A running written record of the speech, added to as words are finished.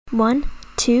1,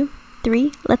 2,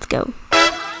 3, let's go.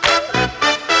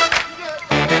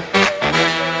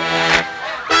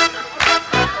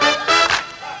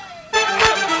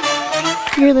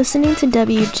 You're listening to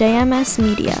WJMS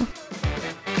Media,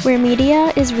 where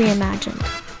media is reimagined.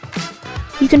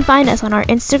 You can find us on our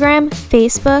Instagram,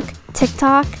 Facebook,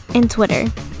 TikTok, and Twitter.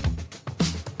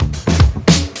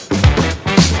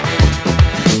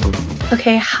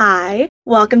 Okay, hi.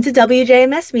 Welcome to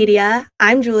WJMS Media.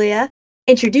 I'm Julia.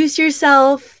 Introduce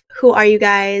yourself. Who are you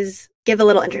guys? Give a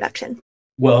little introduction.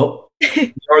 Well,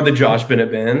 we are the Josh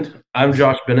Bennett Band. I'm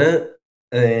Josh Bennett.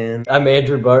 And I'm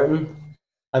Andrew Barton.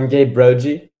 I'm Gabe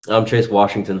Brogy. I'm Chase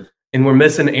Washington. And we're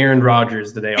missing Aaron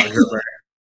Rodgers today, our drummer.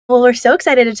 Well, we're so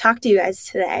excited to talk to you guys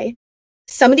today.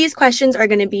 Some of these questions are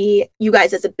going to be you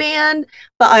guys as a band,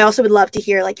 but I also would love to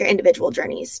hear like your individual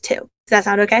journeys too. Does that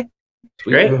sound okay?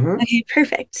 Great. Mm-hmm. Okay,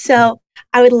 perfect. So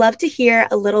I would love to hear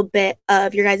a little bit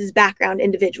of your guys' background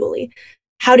individually.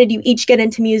 How did you each get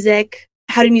into music?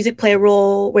 How did music play a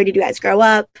role? Where did you guys grow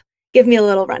up? Give me a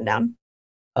little rundown.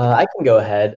 I can go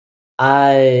ahead.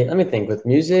 Let me think. With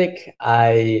music,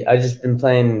 I just been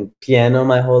playing piano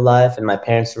my whole life, and my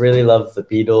parents really loved the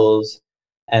Beatles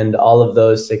and all of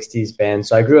those 60s bands.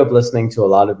 So I grew up listening to a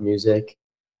lot of music,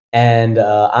 and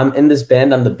I'm in this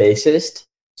band. I'm the bassist.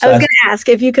 So I was going to ask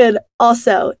if you could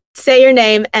also say your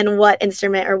name and what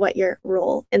instrument or what your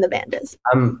role in the band is.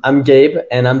 I'm Gabe,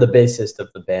 and I'm the bassist of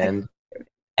the band.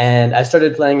 And I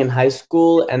started playing in high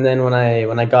school, and then when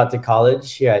I got to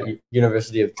college here at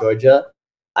University of Georgia,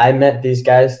 I met these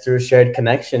guys through a shared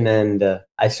connection, and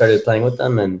I started playing with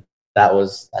them, and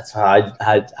that's how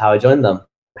I joined them.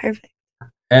 Perfect.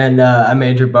 And I'm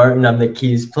Andrew Barton. I'm the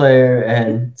keys player,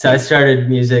 and so I started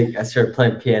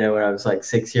playing piano when I was like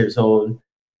 6 years old.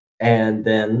 And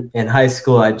then in high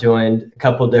school, I joined a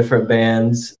couple different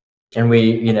bands, and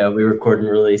we recorded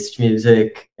and released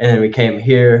music. And then we came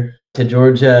here to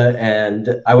Georgia,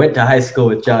 and I went to high school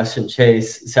with Josh and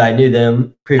Chase, so I knew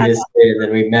them previously, and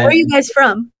then we met. Where are you guys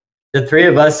from? The three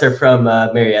of us are from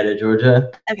Marietta,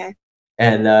 Georgia. Okay.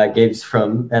 And Gabe's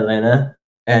from Atlanta.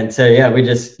 And so, yeah, we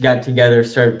just got together,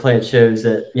 started playing shows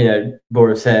at,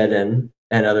 Boar's Head and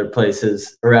other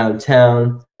places around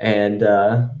town, and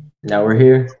now we're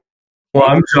here. Well,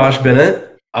 I'm Josh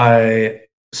Bennett. I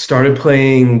started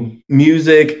playing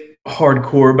music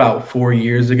hardcore about 4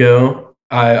 years ago.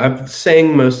 I've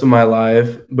sang most of my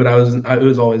life, but it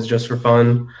was always just for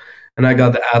fun. And I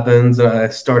got to Athens, and I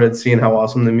started seeing how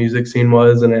awesome the music scene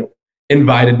was, and it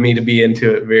invited me to be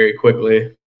into it very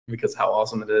quickly because how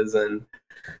awesome it is. And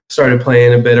started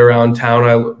playing a bit around town.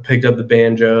 I picked up the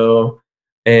banjo,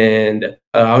 and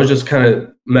I was just kind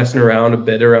of messing around a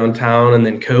bit around town, and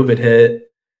then COVID hit.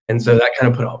 And so that kind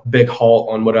of put a big halt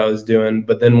on what I was doing.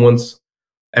 But then once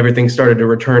everything started to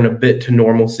return a bit to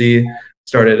normalcy,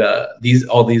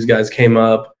 all these guys came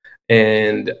up,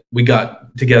 and we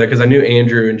got together because I knew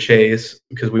Andrew and Chase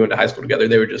because we went to high school together.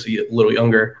 They were just a little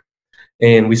younger,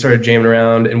 and we started jamming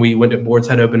around, and we went to Boar's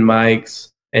Head open mics,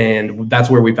 and that's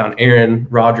where we found Aaron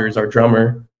Rodgers, our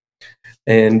drummer.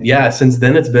 And yeah, since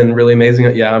then it's been really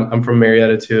amazing. Yeah, I'm from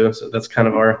Marietta too, so that's kind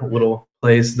of our little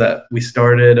place that we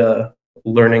started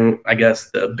learning, I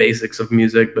guess, the basics of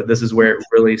music. But this is where it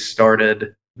really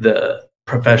started the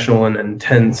professional and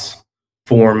intense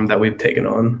form that we've taken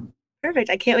on.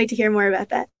 Perfect. I can't wait to hear more about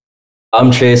that.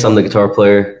 I'm Chase. I'm the guitar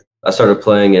player. I started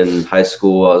playing in high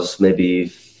school. I was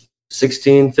maybe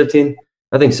 16, 15,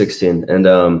 I think 16. And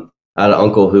I had an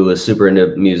uncle who was super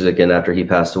into music. And after he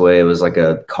passed away, it was like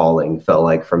a calling, felt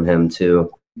like, from him to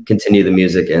continue the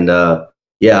music. And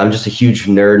I'm just a huge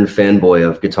nerd and fanboy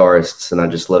of guitarists. And I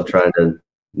just love trying to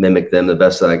mimic them the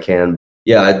best that I can.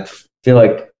 Yeah, I feel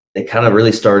like it kind of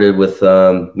really started with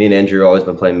me and Andrew always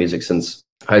been playing music since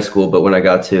high school. But when I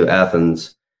got to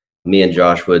Athens, me and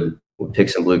Josh would pick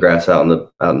some bluegrass out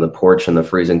in the porch in the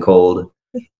freezing cold.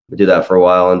 We do that for a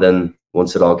while, and then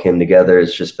once it all came together,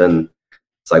 it's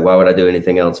like, why would I do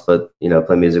anything else but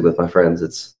play music with my friends?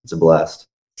 It's a blast.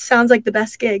 Sounds like the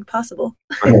best gig possible.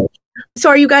 So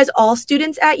are you guys all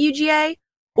students at UGA,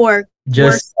 or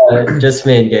just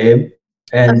me and Gabe,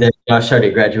 and then Josh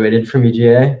already graduated from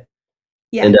UGA.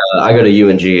 Yeah. And I go to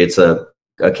UNG. It's a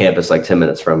campus like 10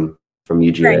 minutes from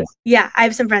UGA. Right. Yeah, I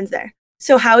have some friends there.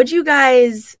 So how would you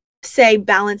guys say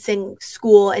balancing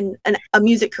school and a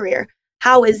music career?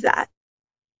 How is that?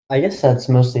 I guess that's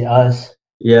mostly us.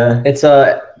 Yeah. It's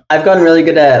I've gotten really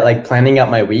good at like planning out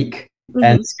my week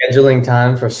and scheduling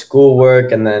time for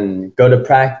schoolwork, and then go to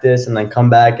practice, and then come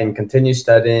back and continue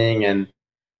studying, and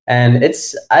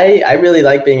it's I really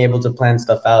like being able to plan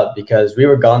stuff out because we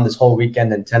were gone this whole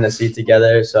weekend in Tennessee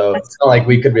together, so it's not like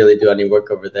we could really do any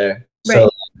work over there. Right. So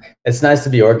it's nice to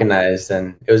be organized,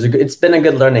 and it's been a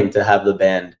good learning to have the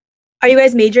band. Are you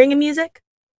guys majoring in music?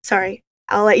 Sorry,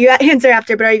 I'll let you answer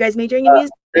after, but are you guys majoring in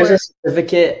music? There's a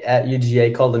certificate at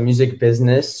UGA called the Music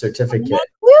Business Certificate.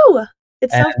 Woo!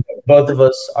 It's so And both of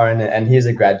us are in it, and he's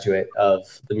a graduate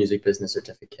of the Music Business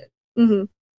Certificate. Mm-hmm.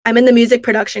 I'm in the music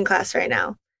production class right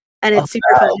now, and it's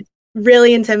super fun. It's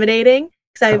really intimidating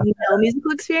because I have no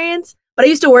musical experience, but I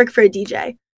used to work for a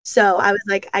DJ, so I was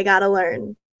like, I gotta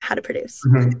learn how to produce.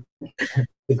 It's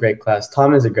a great class.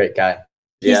 Tom is a great guy.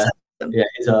 He's Yeah. awesome. Yeah,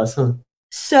 he's awesome.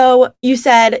 So you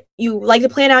said you like to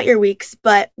plan out your weeks,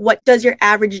 but what does your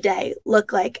average day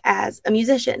look like as a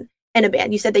musician in a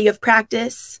band? You said that you have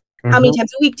practice. How many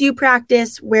times a week do you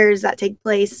practice? Where does that take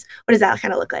place? What does that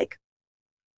kind of look like?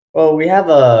 Well, we have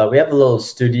a little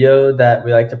studio that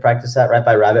we like to practice at right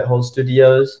by Rabbit Hole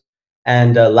Studios.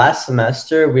 And last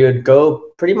semester we would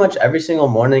go pretty much every single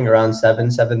morning around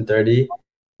 7:30,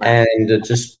 and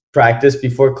just practice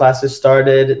before classes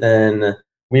started. Then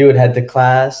we would head to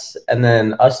class, and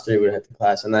then us three would head to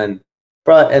class, and then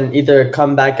either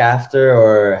come back after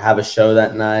or have a show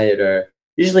that night. Or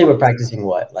usually we're practicing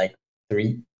like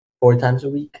 3-4 times a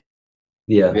week.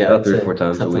 Yeah, about I'd 3 or say 4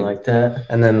 times a something week. like that.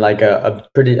 And then like a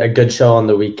good show on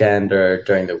the weekend or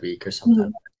during the week or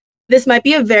something. This might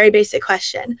be a very basic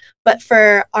question, but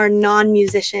for our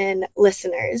non-musician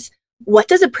listeners, what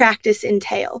does a practice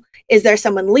entail? Is there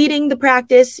someone leading the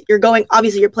practice?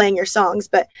 Obviously you're playing your songs,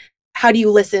 but how do you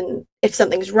listen if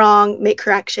something's wrong, make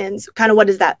corrections? Kind of what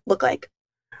does that look like?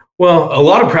 Well, a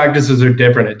lot of practices are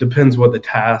different. It depends what the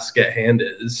task at hand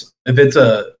is. If it's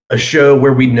a show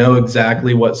where we know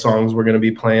exactly what songs we're going to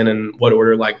be playing and what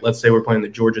order, like let's say we're playing the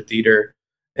Georgia Theater,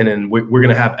 and then we're going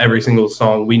to have every single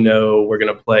song we know we're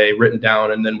going to play written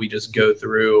down, and then we just go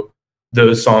through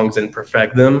those songs and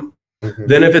perfect them.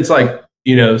 Then if it's like,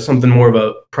 something more of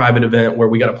a private event where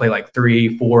we got to play like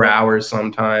 3-4 hours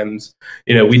sometimes,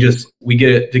 we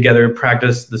get together,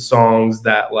 practice the songs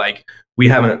that like we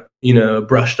haven't,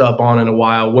 brushed up on in a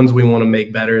while, ones we want to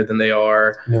make better than they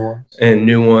are, and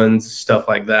new ones, stuff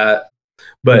like that.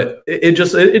 But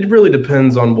it really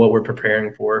depends on what we're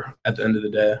preparing for at the end of the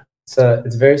day. So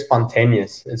it's very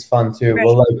spontaneous. It's fun too. Right.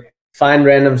 We'll like find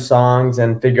random songs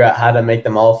and figure out how to make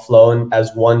them all flow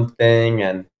as one thing,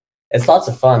 and it's lots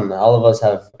of fun. All of us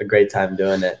have a great time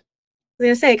doing it. I was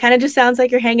going to say, it kind of just sounds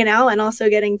like you're hanging out and also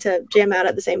getting to jam out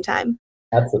at the same time.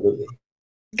 Absolutely.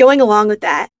 Going along with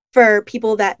that, for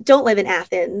people that don't live in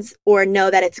Athens or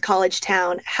know that it's a college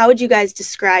town, how would you guys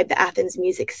describe the Athens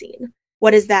music scene?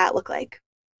 What does that look like?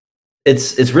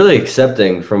 It's really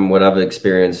accepting from what I've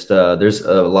experienced. There's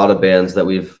a lot of bands that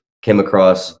we've came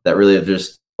across that really have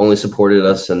just only supported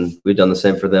us, and we've done the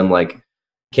same for them. Like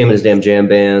Came in His Damn Jam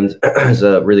Band is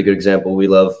a really good example. We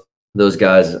love those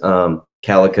guys.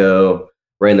 Calico,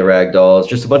 Rain the Ragdolls,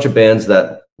 just a bunch of bands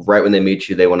that right when they meet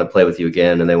you, they want to play with you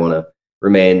again, and they want to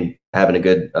remain having a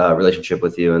good relationship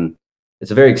with you. And it's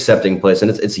a very accepting place,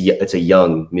 and it's a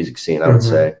young music scene. I would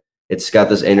say it's got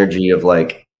this energy of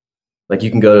like you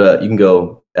can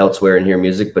go elsewhere and hear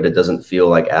music, but it doesn't feel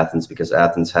like Athens, because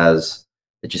Athens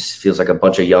it just feels like a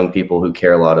bunch of young people who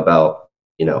care a lot about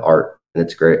art, and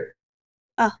it's great.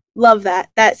 Oh, love that.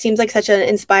 That seems like such an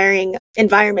inspiring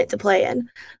environment to play in.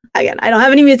 Again, I don't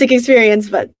have any music experience,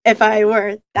 but if I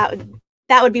were, that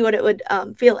would be what it would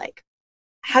feel like.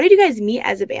 How did you guys meet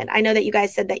as a band? I know that you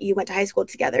guys said that you went to high school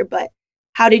together, but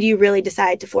how did you really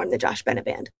decide to form the Josh Bennett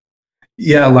Band?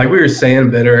 Yeah, like we were saying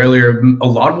a bit earlier, a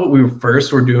lot of what we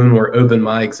were doing were open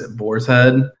mics at Boar's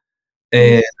Head.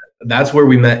 And that's where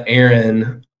we met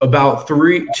Aaron about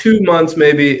 2 months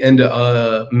maybe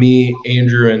into me,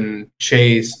 Andrew, and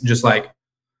Chase just like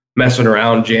messing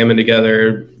around, jamming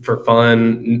together for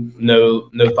fun. No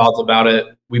thoughts about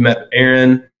it. We met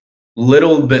Aaron.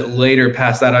 Little bit later,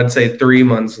 past that, I'd say 3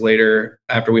 months later,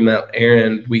 after we met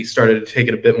Aaron, we started to take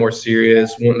it a bit more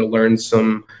serious, wanting to learn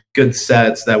some good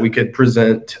sets that we could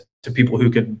present to people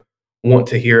who could want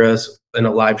to hear us in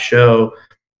a live show.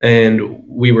 And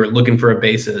we were looking for a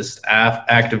bassist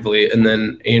actively. And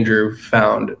then Andrew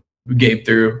gave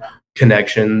through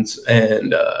connections,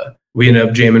 and we ended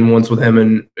up jamming once with him,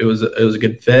 and it was a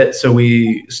good fit. So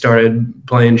we started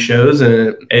playing shows,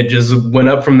 and it just went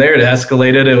up from there. It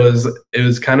escalated. It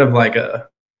was kind of like a,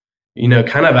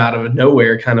 kind of out of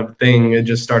nowhere kind of thing. It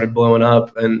just started blowing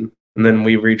up, and then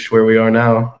we reached where we are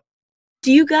now.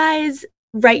 Do you guys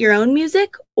write your own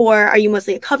music, or are you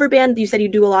mostly a cover band? You said you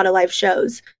do a lot of live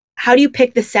shows. How do you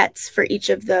pick the sets for each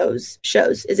of those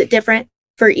shows? Is it different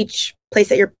for each place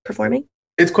that you're performing?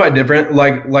 It's quite different.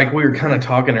 Like we were kind of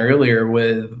talking earlier,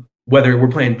 with whether we're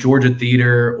playing Georgia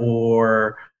Theater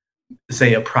or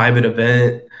say a private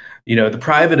event, the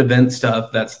private event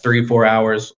stuff, that's 3-4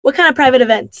 hours. What kind of private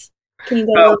events? Can you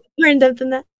go a little more in depth than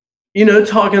that?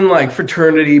 Talking like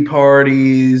fraternity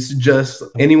parties, just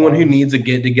anyone who needs a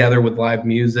get together with live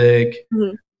music,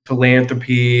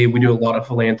 philanthropy. We do a lot of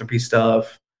philanthropy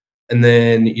stuff. And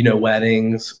then,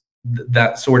 weddings,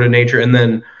 that sort of nature. And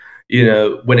then,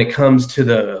 when it comes to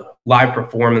the live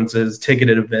performances,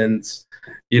 ticketed events,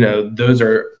 those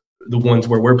are the ones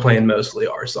where we're playing mostly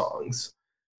our songs.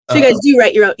 So you guys do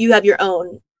write you have your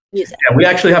own music. Yeah, we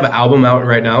actually have an album out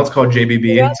right now. It's called JBB.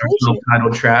 It's our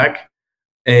self-titled track.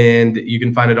 And you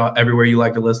can find it everywhere you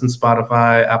like to listen: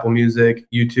 Spotify, Apple Music,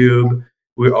 YouTube.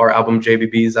 Our album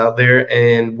JBB is out there,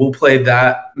 and we'll play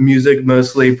that music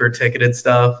mostly for ticketed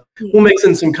stuff. We'll mix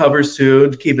in some covers too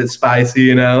to keep it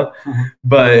spicy,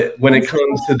 But when it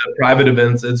comes to the private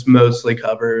events, it's mostly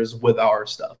covers with our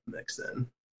stuff mixed in.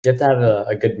 You have to have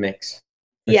a good mix.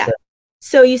 Yeah. Sure.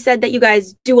 So you said that you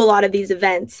guys do a lot of these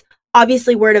events.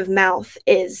 Obviously, word of mouth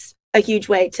is a huge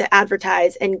way to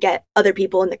advertise and get other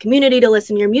people in the community to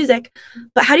listen to your music.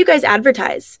 But how do you guys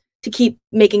advertise to keep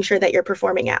making sure that you're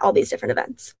performing at all these different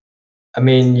events? I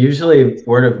mean, usually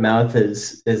word of mouth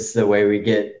is the way we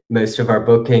get most of our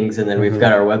bookings. And then we've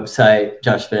got our website,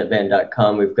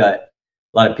 joshbennettband.com. We've got a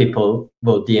lot of people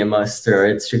will DM us through our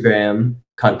Instagram,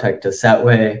 contact us that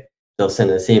way. They'll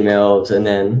send us emails. And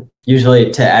then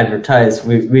usually to advertise,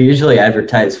 we usually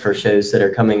advertise for shows that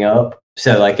are coming up.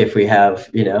 So like if we have,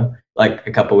 like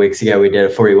a couple weeks ago, we did a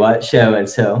 40 Watt show. And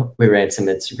so we ran some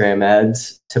Instagram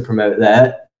ads to promote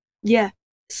that. Yeah.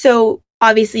 So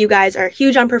obviously you guys are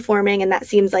huge on performing, and that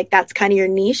seems like that's kind of your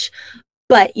niche.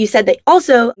 But you said that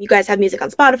also you guys have music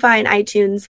on Spotify and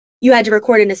iTunes. You had to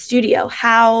record in a studio.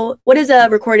 What is a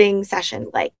recording session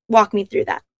like? Walk me through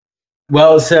that.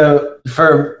 Well, so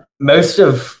for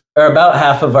about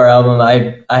half of our album,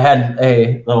 I had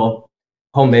a little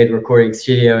homemade recording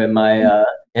studio in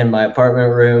my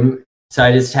apartment room. So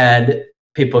I just had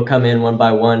people come in one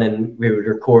by one, and we would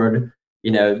record,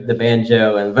 the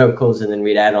banjo and vocals, and then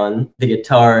we'd add on the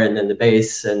guitar and then the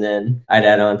bass, and then I'd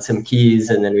add on some keys,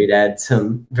 and then we'd add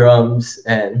some drums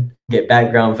and get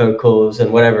background vocals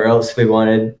and whatever else we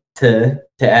wanted to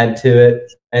add to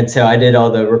it. And so I did all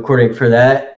the recording for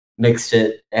that, mixed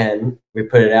it, and we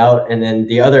put it out. And then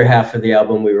the other half of the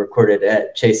album we recorded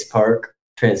at Chase Park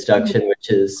Transduction, which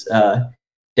is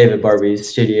David Barbie's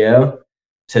studio.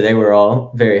 So they were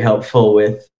all very helpful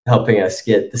with helping us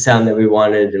get the sound that we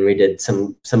wanted, and we did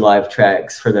some live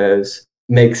tracks for those,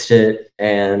 mixed it,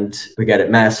 and we got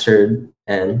it mastered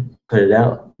and put it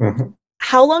out.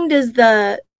 How long does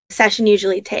the session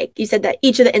usually take? You said that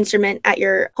each of the instrument at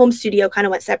your home studio kind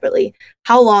of went separately.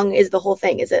 How long is the whole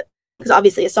thing? Is it, because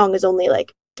obviously a song is only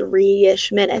like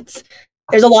 3-ish minutes.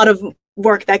 There's a lot of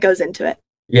work that goes into it.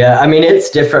 Yeah, I mean, it's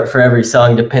different for every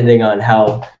song depending on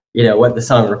how, what the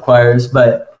song requires.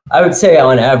 But I would say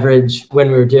on average,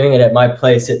 when we were doing it at my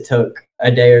place, it took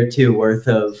a day or two worth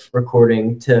of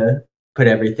recording to put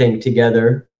everything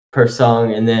together per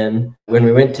song. And then when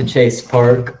we went to Chase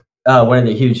Park, one of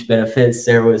the huge benefits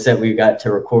there was that we got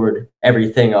to record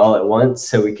everything all at once.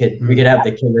 So we could have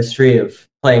the chemistry of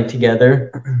playing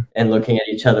together and looking at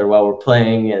each other while we're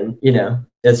playing. And,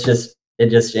 it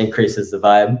just increases the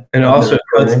vibe. And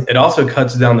it also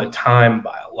cuts down the time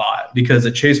by a lot, because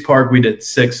at Chase Park, we did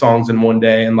 6 songs in one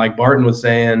day. And like Barton was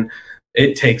saying,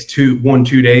 it takes 2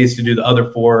 days to do the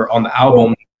other 4 on the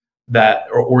album,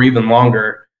 or even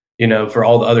longer, for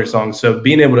all the other songs. So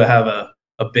being able to have a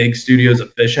big studio is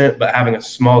efficient, but having a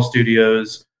small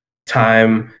studio's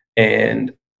time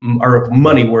and or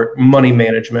money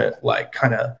management, like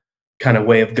kind of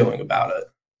way of going about it.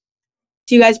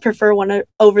 Do you guys prefer one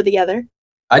over the other?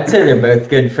 I'd say they're both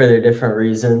good for their different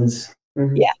reasons.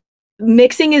 Yeah.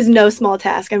 Mixing is no small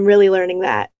task. I'm really learning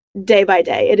that day by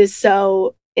day. It is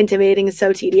so intimidating and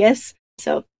so tedious.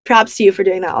 So props to you for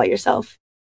doing that all yourself.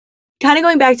 Kind of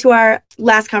going back to our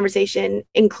last conversation,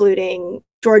 including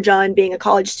Georgia and being a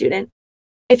college student,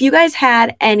 if you guys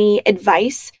had any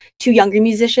advice to younger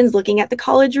musicians looking at the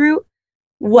college route,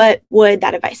 what would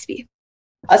that advice be?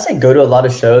 I'd say go to a lot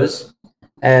of shows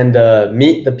and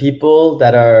meet the people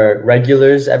that are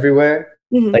regulars everywhere.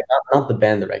 Like not the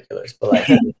band, the regulars, but like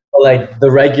like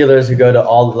the regulars who go to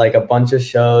all like a bunch of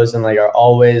shows and like are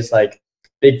always like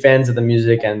big fans of the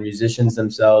music and musicians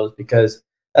themselves, because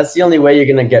that's the only way you're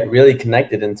gonna get really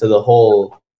connected into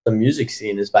the music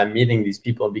scene, is by meeting these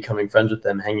people and becoming friends with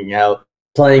them, hanging out,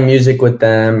 playing music with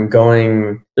them,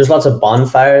 there's lots of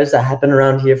bonfires that happen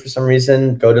around here for some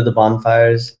reason. Go to the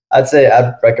bonfires.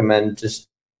 I'd recommend just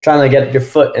trying to get your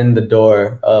foot in the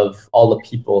door of all the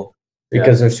people,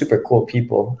 because they're super cool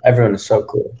people. Everyone is so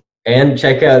cool. And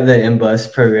check out the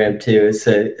MBUS program too.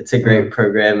 It's a great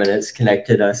program, and it's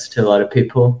connected us to a lot of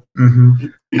people.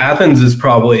 Athens is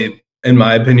probably, in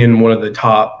my opinion, one of the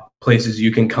top places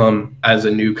you can come as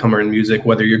a newcomer in music,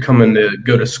 whether you're coming to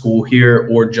go to school here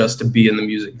or just to be in the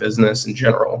music business in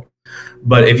general.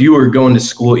 But if you were going to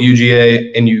school at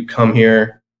UGA and you come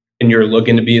here and you're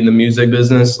looking to be in the music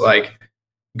business, like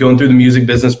going through the music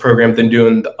business program, then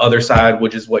doing the other side,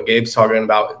 which is what Gabe's talking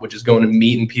about, which is going to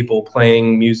meeting people,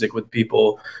 playing music with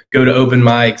people, go to open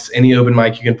mics, any open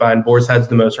mic you can find. Boar's Head's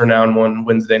the most renowned one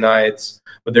Wednesday nights,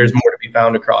 but there's more to be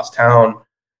found across town,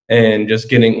 and just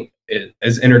getting it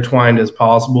as intertwined as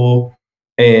possible.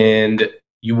 And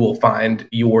you will find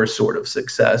your sort of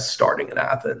success starting in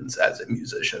Athens as a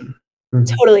musician.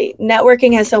 Totally.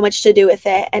 Networking has so much to do with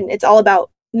it. And it's all about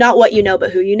not what you know,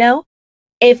 but who you know.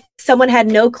 If someone had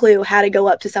no clue how to go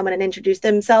up to someone and introduce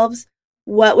themselves,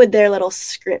 what would their little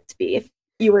script be? If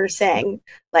you were saying,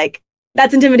 like,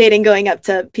 that's intimidating going up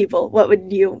to people, what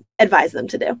would you advise them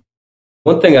to do?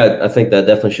 One thing I think that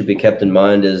definitely should be kept in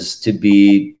mind is to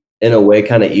be, in a way,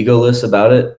 kind of egoless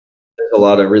about it. There's a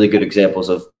lot of really good examples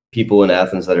of people in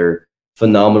Athens that are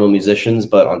phenomenal musicians,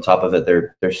 but on top of it,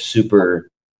 they're super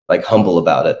like humble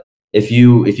about it. If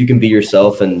you can be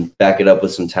yourself and back it up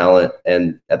with some talent,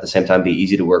 and at the same time be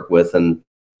easy to work with and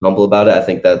humble about it, I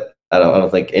think that I don't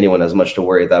think anyone has much to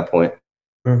worry at that point.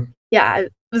 Yeah, I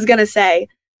was gonna say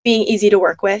being easy to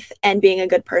work with and being a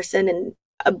good person and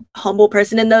a humble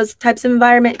person in those types of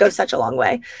environment goes such a long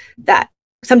way. That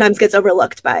sometimes gets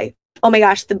overlooked by, oh my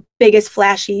gosh, the biggest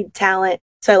flashy talent.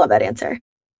 So I love that answer.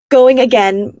 Going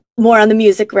again more on the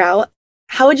music route,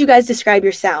 how would you guys describe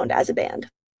your sound as a band?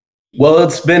 Well,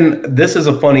 this is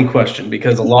a funny question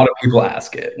because a lot of people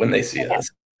ask it when they see us.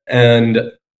 And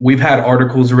we've had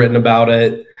articles written about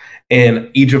it, and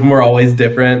each of them are always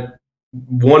different.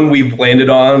 One we've landed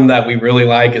on that we really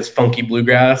like is funky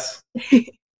bluegrass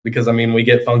because, I mean, we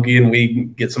get funky and we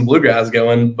get some bluegrass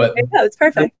going. But it's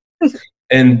perfect.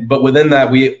 But within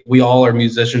that, we all are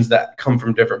musicians that come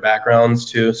from different backgrounds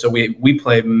too. So we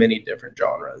play many different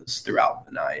genres throughout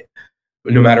the night,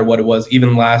 no matter what it was.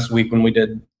 Even last week when we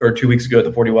did, or 2 weeks ago at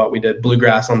the 40 Watt, we did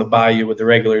bluegrass on the Bayou with the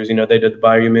regulars. You know, they did the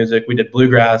Bayou music. We did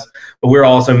bluegrass, but we were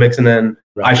also mixing in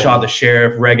I Shot the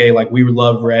Sheriff, reggae. Like, we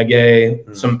love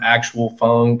reggae, some actual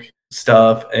funk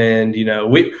stuff. And, you know,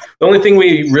 the only thing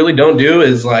we really don't do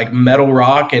is like metal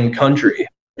rock and country.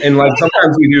 And like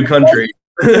sometimes we do country.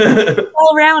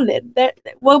 All rounded.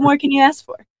 What more can you ask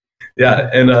for?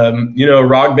 Yeah, and you know, a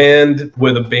rock band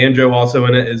with a banjo also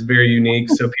in it is very unique.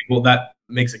 So that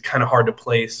makes it kind of hard to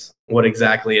place what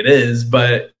exactly it is.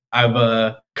 But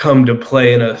I've come to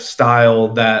play in a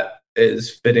style that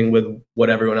is fitting with what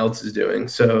everyone else is doing.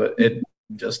 So it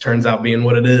just turns out being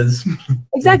what it is.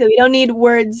 Exactly. We don't need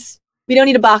words. We don't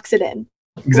need to box it in.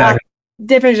 Exactly.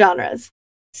 Different genres.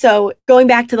 So going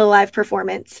back to the live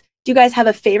performance, do you guys have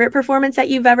a favorite performance that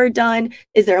you've ever done?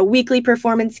 Is there a weekly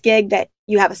performance gig that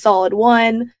you have a solid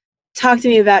one? Talk to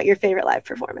me about your favorite live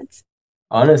performance.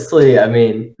 Honestly, I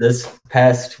mean, this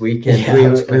past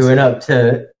weekend, we went up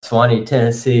to Swanee,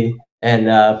 Tennessee,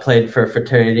 and played for a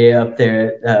fraternity up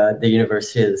there at the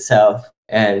University of the South.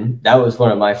 And that was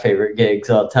one of my favorite gigs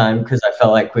all time because I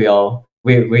felt like we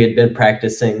had been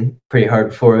practicing pretty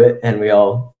hard for it, and we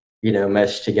all, you know,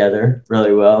 meshed together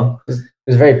really well. It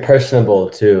was very personable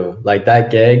too. Like,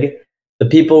 that gig, the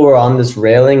people were on this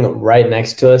railing right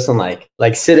next to us and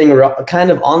like sitting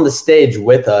kind of on the stage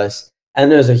with us. And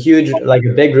there was a huge, like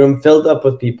a big room filled up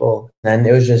with people. And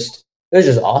it was just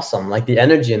awesome. Like, the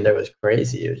energy in there was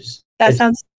crazy. That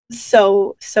sounds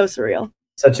so surreal.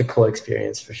 Such a cool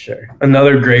experience for sure.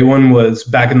 Another great one was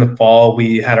back in the fall.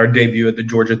 We had our debut at the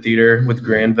Georgia Theater with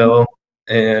Granville.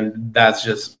 And that's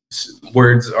just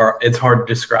it's hard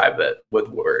to describe it with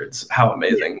words, how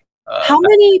amazing. How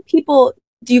many people,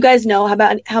 do you guys know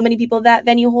about how many people that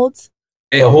venue holds?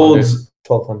 It holds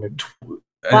 1,200.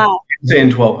 Wow. I'm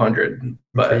saying 1,200,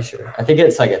 but Pretty sure. I think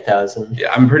it's like 1,000.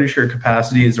 yeah, I'm pretty sure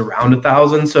capacity is around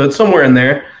 1,000. So it's somewhere in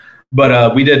there.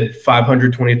 But we did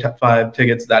 525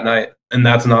 tickets that night. And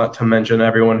that's not to mention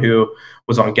everyone who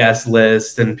was on guest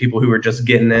lists and people who were just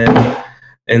getting in.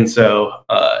 And so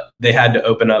they had to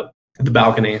open up the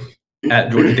balcony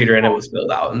at Georgia Theater, and it was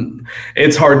filled out. And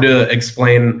it's hard to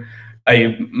explain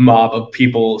a mob of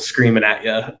people screaming at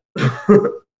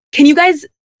you. Can you guys,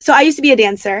 so I used to be a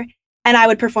dancer and I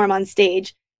would perform on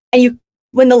stage, and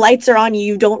when the lights are on,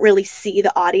 you don't really see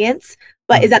the audience.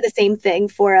 But is that the same thing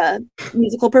for a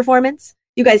musical performance?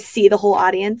 You guys see the whole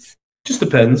audience? Just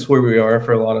depends where we are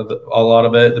for a lot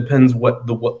of it. Depends what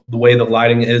the way the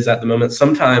lighting is at the moment.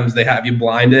 Sometimes they have you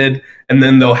blinded, and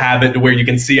then they'll have it to where you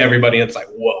can see everybody. And it's like,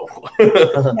 whoa,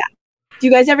 go. Do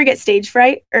you guys ever get stage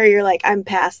fright, or you're like, I'm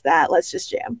past that, let's just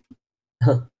jam?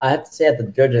 I have to say at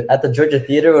the Georgia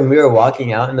Theater, when we were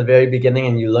walking out in the very beginning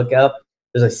and you look up,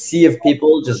 there's a sea of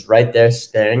people just right there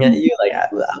staring at you. Like I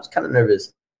was kind of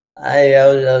nervous. I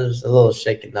was a little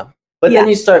shaken up. But then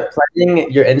you start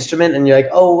playing your instrument and you're like,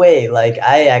 oh wait, like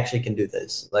I actually can do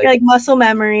this. You're like muscle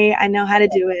memory, I know how to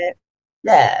do it.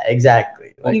 Yeah,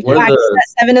 exactly. Like, you practice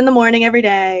at 7 a.m. every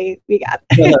day. We got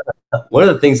it. One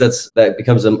of the things that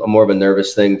becomes a more of a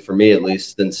nervous thing for me, at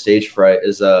least, than stage fright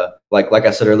is like I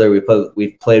said earlier,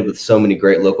 we've played with so many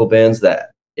great local bands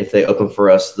that if they open for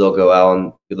us, they'll go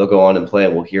on and play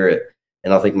and we'll hear it.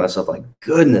 And I'll think to myself, like,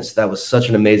 goodness, that was such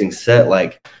an amazing set.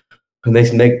 Like, it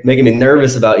makes making me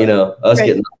nervous about us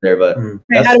getting up there. But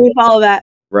how do we follow that?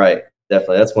 Right,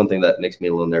 definitely. That's one thing that makes me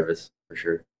a little nervous for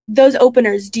sure. Those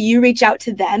openers, do you reach out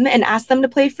to them and ask them to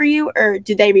play for you, or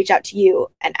do they reach out to you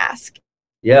and ask?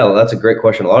 Yeah, well, that's a great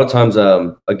question. A lot of times,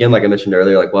 again, like I mentioned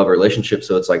earlier, like we'll have a relationship.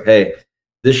 So it's like, hey,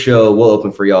 this show we'll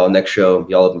open for y'all. Next show,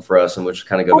 y'all open for us, and we'll just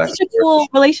kind of go back. That's such a cool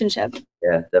relationship.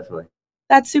 Yeah, definitely.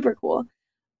 That's super cool.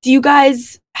 Do you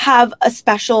guys have a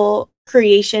special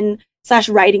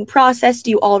creation/writing process?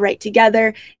 Do you all write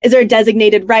together? Is there a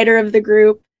designated writer of the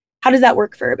group? How does that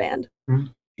work for a band?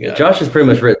 Yeah, Josh has pretty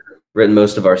much written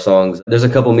most of our songs. There's a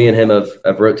couple me and him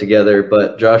have wrote together,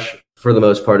 but Josh, for the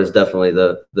most part, is definitely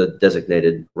the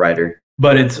designated writer.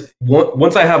 But it's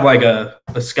once I have like a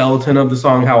skeleton of the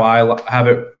song, how I have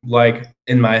it like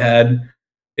in my head,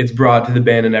 it's brought to the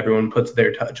band and everyone puts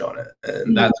their touch on it.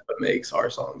 And that's what makes our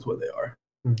songs what they are.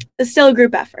 It's still a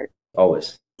group effort.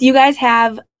 Always. Do you guys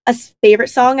have a favorite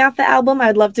song off the album?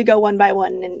 I'd love to go one by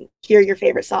one and hear your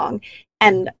favorite song.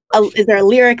 And is there a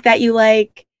lyric that you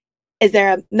like? Is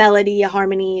there a melody, a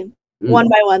harmony? One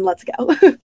by one, let's go.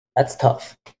 That's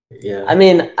tough. Yeah. I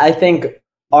mean, I think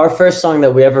our first song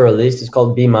that we ever released is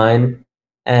called Be Mine.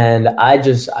 And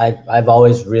I've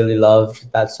always really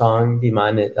loved that song, Be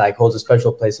Mine. It like holds a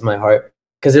special place in my heart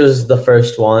because it was the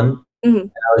first one.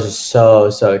 And I was just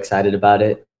so excited about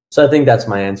it. So I think that's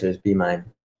my answer is Be Mine.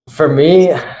 For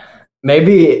me,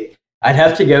 maybe I'd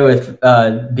have to go with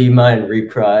Be Mine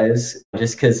Reprise,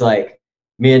 just because like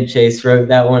me and Chase wrote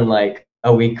that one like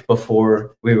a week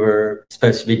before we were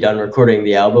supposed to be done recording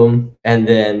the album, and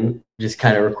then just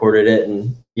kind of recorded it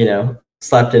and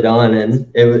slapped it on, and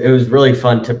it was really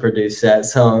fun to produce that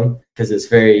song because it's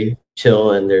very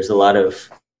chill and there's a lot of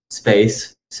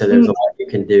space, so there's a lot you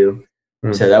can do.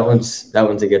 So that one's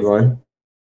a good one.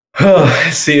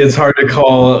 See, it's hard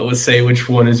to say which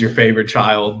one is your favorite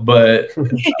child, but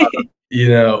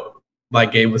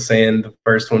like Gabe was saying, the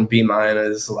first one, Be Mine,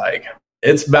 is like,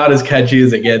 it's about as catchy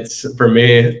as it gets for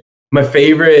me. My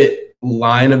favorite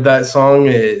line of that song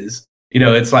is,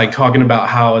 it's like talking about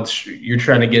how you're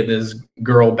trying to get this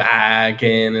girl back,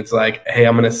 and it's like, hey,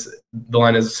 the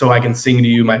line is, so I can sing to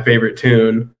you my favorite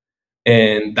tune.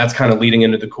 And that's kind of leading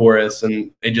into the chorus,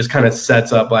 and it just kind of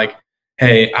sets up like,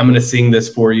 hey, I'm going to sing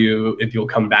this for you if you'll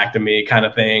come back to me kind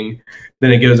of thing.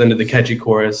 Then it goes into the catchy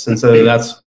chorus. And so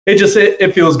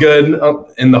it feels good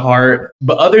in the heart.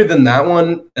 But other than that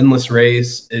one, Endless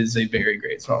Race is a very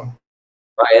great song.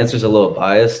 My answer's a little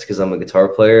biased because I'm a guitar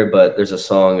player, but there's a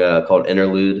song called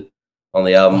Interlude on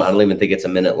the album. I don't even think it's a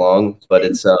minute long, but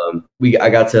it's I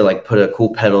got to like put a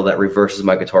cool pedal that reverses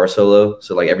my guitar solo.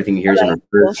 So like everything you hear is in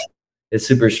reverse. Cool. It's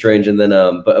super strange. And then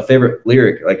but a favorite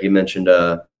lyric, like you mentioned,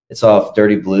 it's off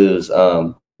Dirty Blues.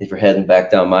 If you're heading back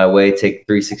down my way, take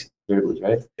 316. Dirty Blues,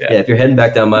 right? Yeah. If you're heading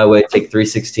back down my way, take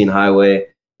 316 highway,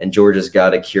 and Georgia's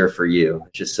got a cure for you.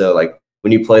 It's just so like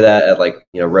when you play that at like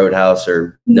Roadhouse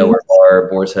or Nowhere Bar, or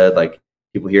Boar's Head, like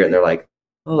people hear it and they're like,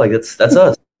 oh, like that's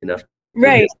us,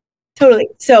 Right. Totally.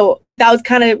 So that was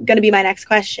kind of going to be my next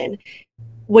question.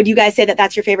 Would you guys say that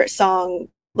that's your favorite song,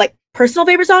 like personal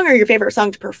favorite song, or your favorite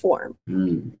song to perform? Or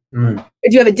do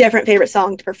you have a different favorite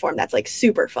song to perform that's like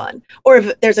super fun? Or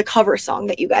if there's a cover song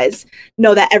that you guys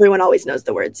know that everyone always knows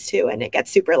the words to and it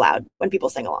gets super loud when people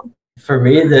sing along? For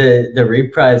me, the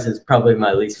Reprise is probably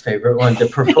my least favorite one to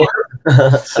perform.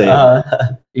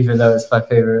 Even though it's my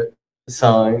favorite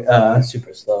song.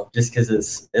 Super slow. Just because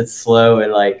it's slow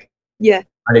and like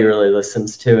nobody really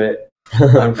listens to it,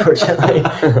 unfortunately.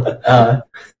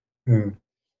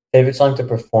 Favorite song to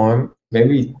perform?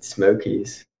 Maybe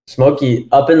Smokies.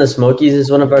 Up in the Smokies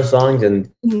is one of our songs, and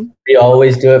we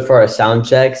always do it for our sound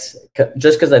checks,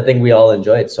 just because I think we all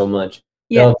enjoy it so much.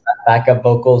 Backup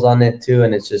vocals on it too,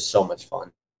 and it's just so much fun.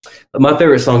 My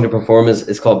favorite song to perform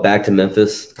is called Back to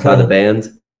Memphis by the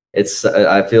band. It's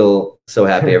I feel so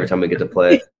happy every time we get to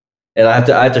play it. And I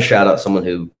have to shout out someone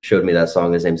who showed me that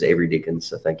song. His name's Avery Deacons.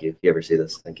 So thank you. If you ever see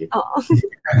this, thank you.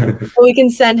 Well, we can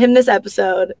send him this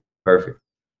episode. Perfect.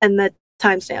 And the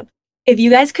timestamp. If you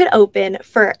guys could open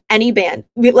for any band,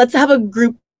 let's have a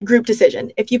group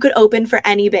decision. If you could open for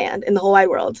any band in the whole wide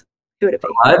world, who would it be?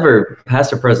 Live or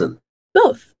past or present?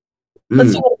 Both.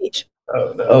 Let's do one of each.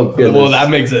 Oh, no. Oh, goodness. Well, that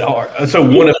makes it hard. So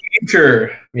one of each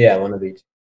or Yeah, one of each.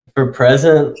 For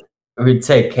present, we'd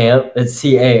say Camp. It's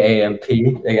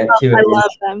CAAMP. They got two. I of love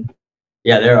each. them.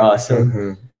 Yeah, they're awesome.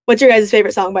 Mhm. What's your guys'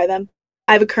 favorite song by them?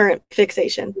 I have a current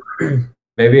fixation.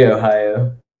 Maybe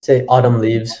Ohio. Say Autumn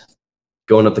Leaves.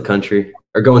 Going up the country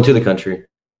or going to the country?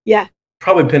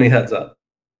 probably Penny Heads Up.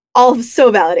 All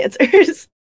so valid answers.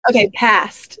 Okay,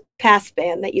 past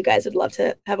band that you guys would love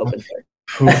to have open for.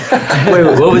 Wait,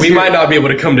 what was We your, might not be able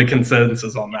to come to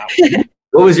consensus on that one.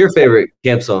 what was your favorite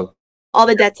camp song? All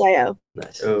the Debts I Owe.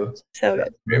 Nice. Oh, So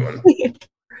good. Great one.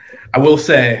 I will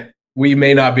say we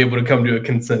may not be able to come to a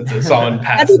consensus on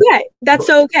past. That's okay. That's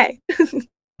so okay.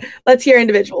 Let's hear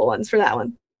individual ones for that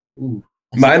one.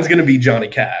 Mine's gonna be Johnny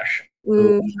Cash.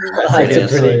 Mm.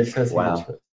 That's a pretty- that's a wow.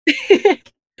 good choice.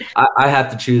 I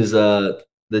have to choose the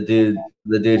dude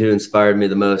who inspired me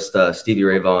the most, Stevie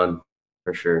Ray Vaughan,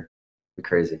 for sure.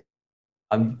 Crazy.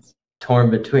 I'm torn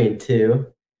between two.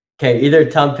 Okay, either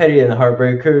Tom Petty and the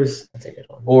Heartbreakers That's a good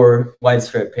one. or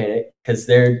Widespread Panic, because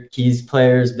their keys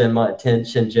players, Ben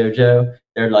Montench and JoJo,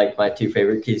 they're like my two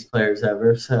favorite keys players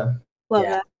ever. So Love Yeah.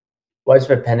 that.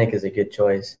 Widespread Panic is a good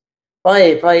choice.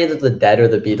 Probably either the Dead or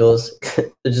the Beatles.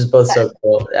 They're just both so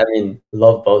cool. I mean,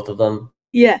 love both of them.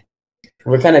 Yeah.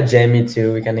 We're kind of jammy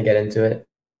too. We kind of get into it.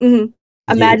 hmm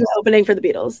Imagine opening for the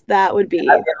Beatles. That would be.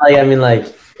 I mean,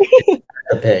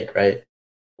 the pick, right?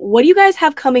 What do you guys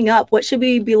have coming up? What should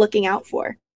we be looking out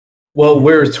for? Well,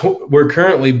 we're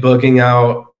currently booking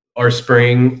out our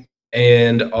spring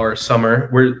and our summer.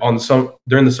 We're on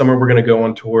during the summer. We're going to go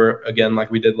on tour again, like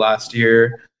we did last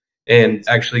year. And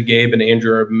actually, Gabe and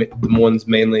Andrew are the ones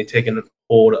mainly taking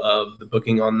hold of the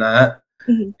booking on that.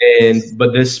 Mhm.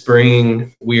 But this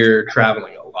spring we're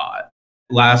traveling a lot.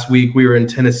 Last week we were in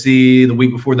Tennessee. The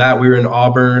week before that we were in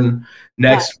Auburn.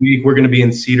 Next week we're going to be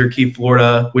in Cedar Key,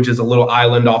 Florida, which is a little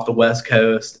island off the West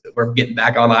Coast. We're getting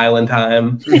back on island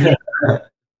time.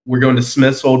 We're going to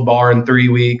Smith's Old Bar in 3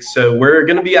 weeks. So we're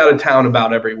going to be out of town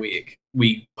about every week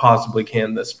we possibly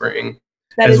can this spring.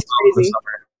 That as is well as the crazy.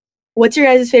 summer. What's your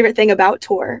guys' favorite thing about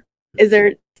tour? Is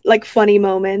there like funny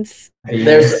moments?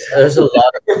 There's a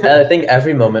lot. I think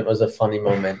every moment was a funny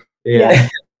moment. yeah.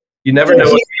 You never know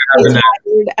what's going to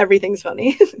happen next. Everything's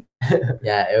funny.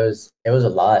 Yeah, it was a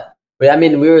lot. But I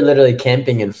mean, we were literally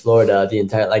camping in Florida the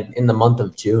entire in the month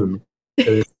of June.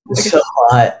 It was so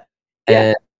hot,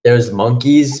 and there was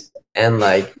monkeys and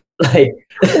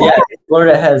Yeah,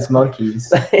 Florida has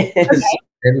monkeys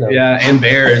Yeah, and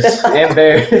bears. and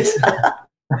bears.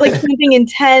 Like camping in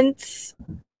tents.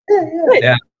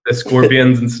 The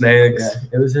scorpions and snakes. Yeah,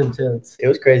 it was intense. It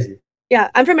was crazy. Yeah,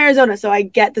 I'm from Arizona, so I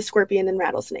get the scorpion and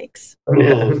rattlesnakes.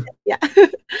 Yeah. Yeah.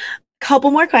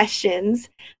 Couple more questions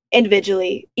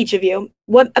individually, each of you.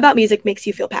 What about music makes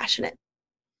you feel passionate?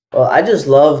 Well, I just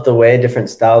love the way different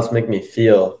styles make me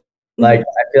feel. Like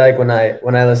I feel like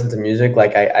when I listen to music,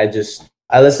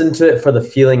 I listen to it for the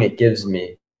feeling it gives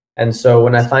me. And so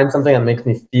when I find something that makes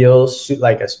me feel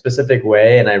like a specific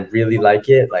way and I really like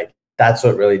it, that's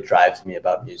what really drives me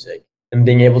about music. And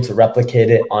being able to replicate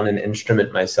it on an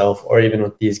instrument myself or even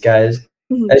with these guys,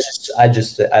 Mhm.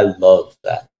 I love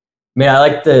that. I mean, I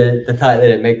like the thought that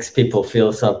it makes people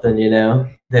feel something,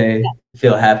 they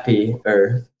feel happy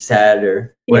or sad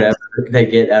or whatever they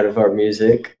get out of our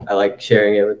music. I like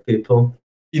sharing it with people.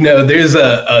 There's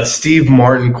a Steve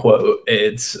Martin quote.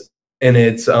 It's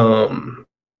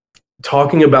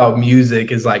talking about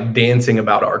music is like dancing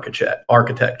about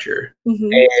architecture.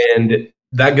 Mhm. And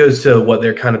that goes to what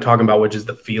they're kind of talking about, which is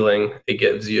the feeling it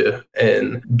gives you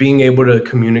and being able to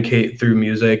communicate through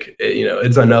music.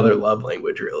 It's another love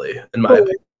language, really, in my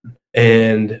opinion.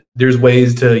 And there's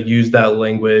ways to use that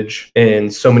language in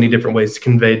so many different ways to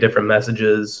convey different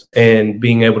messages. And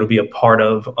being able to be a part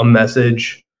of a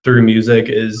message through music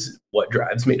is what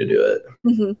drives me to do it.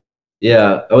 Mhm.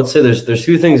 Yeah, I would say there's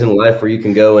few things in life where you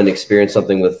can go and experience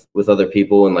something with other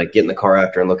people and get in the car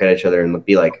after and look at each other and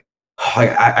be like, oh,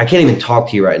 I can't even talk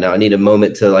to you right now. I need a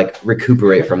moment to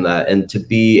recuperate from that and to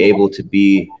be able to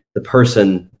be the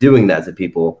person doing that to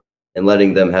people and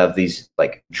letting them have these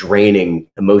draining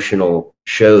emotional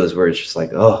shows where it's just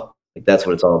that's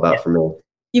what it's all about for me.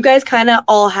 You guys kind of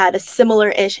all had a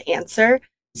similar-ish answer.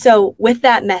 So with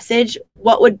that message,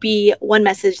 what would be one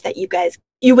message that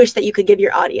you wish that you could give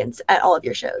your audience at all of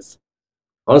your shows?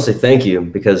 Honestly, thank you,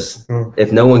 because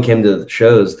if no one came to the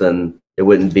shows, then it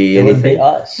wouldn't be It anything. would be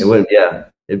us. It wouldn't. Yeah,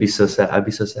 it'd be so sad. I'd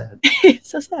be so sad.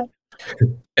 So sad.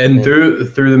 And through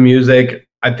the music,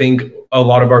 I think a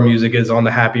lot of our music is on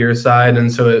the happier side,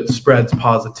 and so it spreads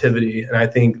positivity. And I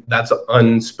think that's an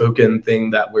unspoken thing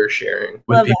that we're sharing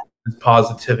with Love people. Is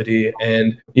positivity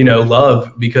and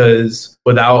love, because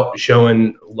without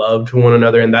showing love to one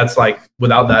another, and that's like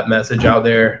without that message out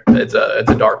there, it's a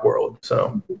dark world.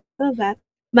 So Love that.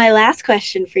 My last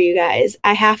question for you guys,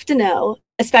 I have to know,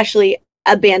 especially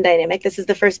a band dynamic. This is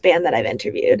the first band that I've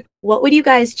interviewed. What would you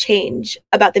guys change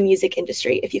about the music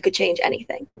industry if you could change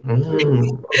anything?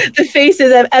 The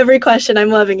faces of every question, I'm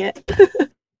loving it.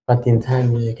 About the entire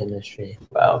music industry.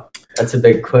 Wow, that's a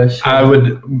big question. I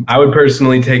would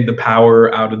personally take the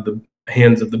power out of the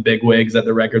hands of the big wigs at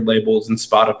the record labels and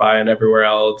Spotify and everywhere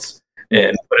else,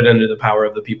 and put it into the power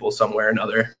of the people somewhere or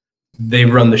another.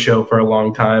 They've run the show for a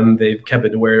long time. They've kept it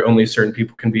to where only certain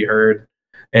people can be heard,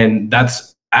 and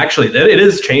that's actually it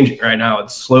is changing right now.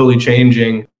 It's slowly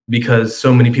changing because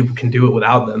so many people can do it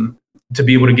without them. To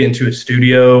be able to get into a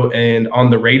studio and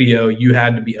on the radio, you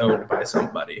had to be owned by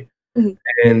somebody. Mm-hmm.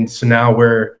 And so now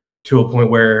we're to a point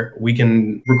where we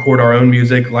can record our own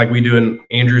music like we do in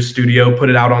Andrew's studio, put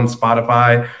it out on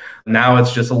Spotify. Now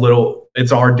it's just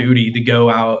it's our duty to go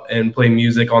out and play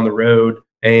music on the road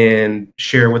and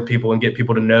share with people and get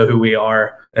people to know who we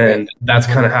are. And that's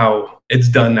kind of how it's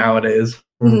done nowadays.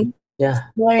 Mm-hmm. Yeah.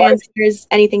 Your answers,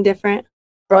 anything different?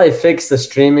 Probably fix the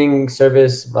streaming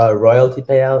service royalty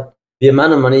payout. The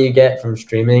amount of money you get from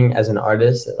streaming as an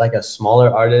artist, like a smaller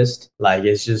artist, like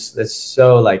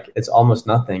it's almost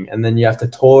nothing. And then you have to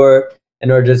tour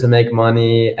in order to make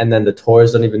money, and then the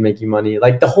tours don't even make you money.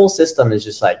 Like the whole system is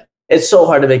just like, it's so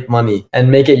hard to make money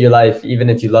and make it your life, even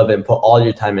if you love it and put all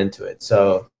your time into it.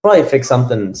 So probably fix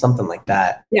something like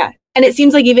that. Yeah. And it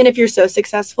seems like even if you're so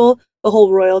successful, the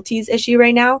whole royalties issue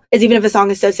right now is even if a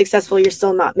song is so successful, you're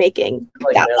still not making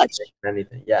that much.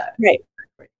 Anything. Yeah. Right.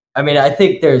 I mean, I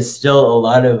think there's still a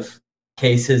lot of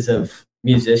cases of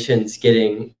musicians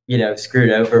getting,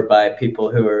 screwed over by people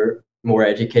who are more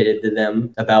educated than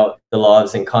them about the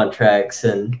laws and contracts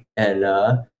and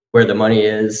where the money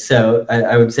is. So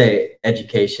I would say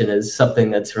education is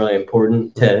something that's really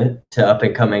important to up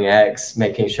and coming acts,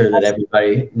 making sure that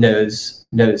everybody knows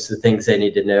the things they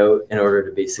need to know in order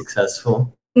to be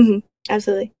successful. Mm-hmm.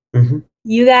 Absolutely. Mm-hmm.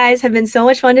 You guys have been so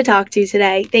much fun to talk to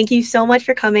today. Thank you so much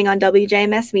for coming on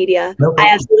WJMS Media. No problem. I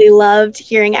absolutely loved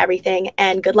hearing everything,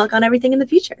 and good luck on everything in the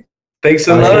future. Thanks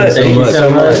so much. Thank you so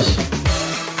much.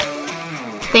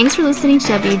 Thanks for listening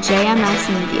to WJMS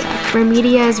Media, where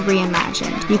media is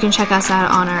reimagined. You can check us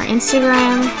out on our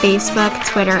Instagram, Facebook,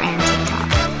 Twitter, and TikTok.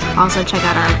 Also check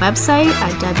out our website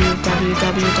at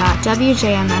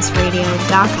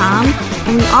www.wjmsradio.com,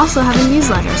 and we also have a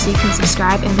newsletter so you can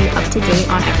subscribe and be up to date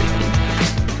on everything.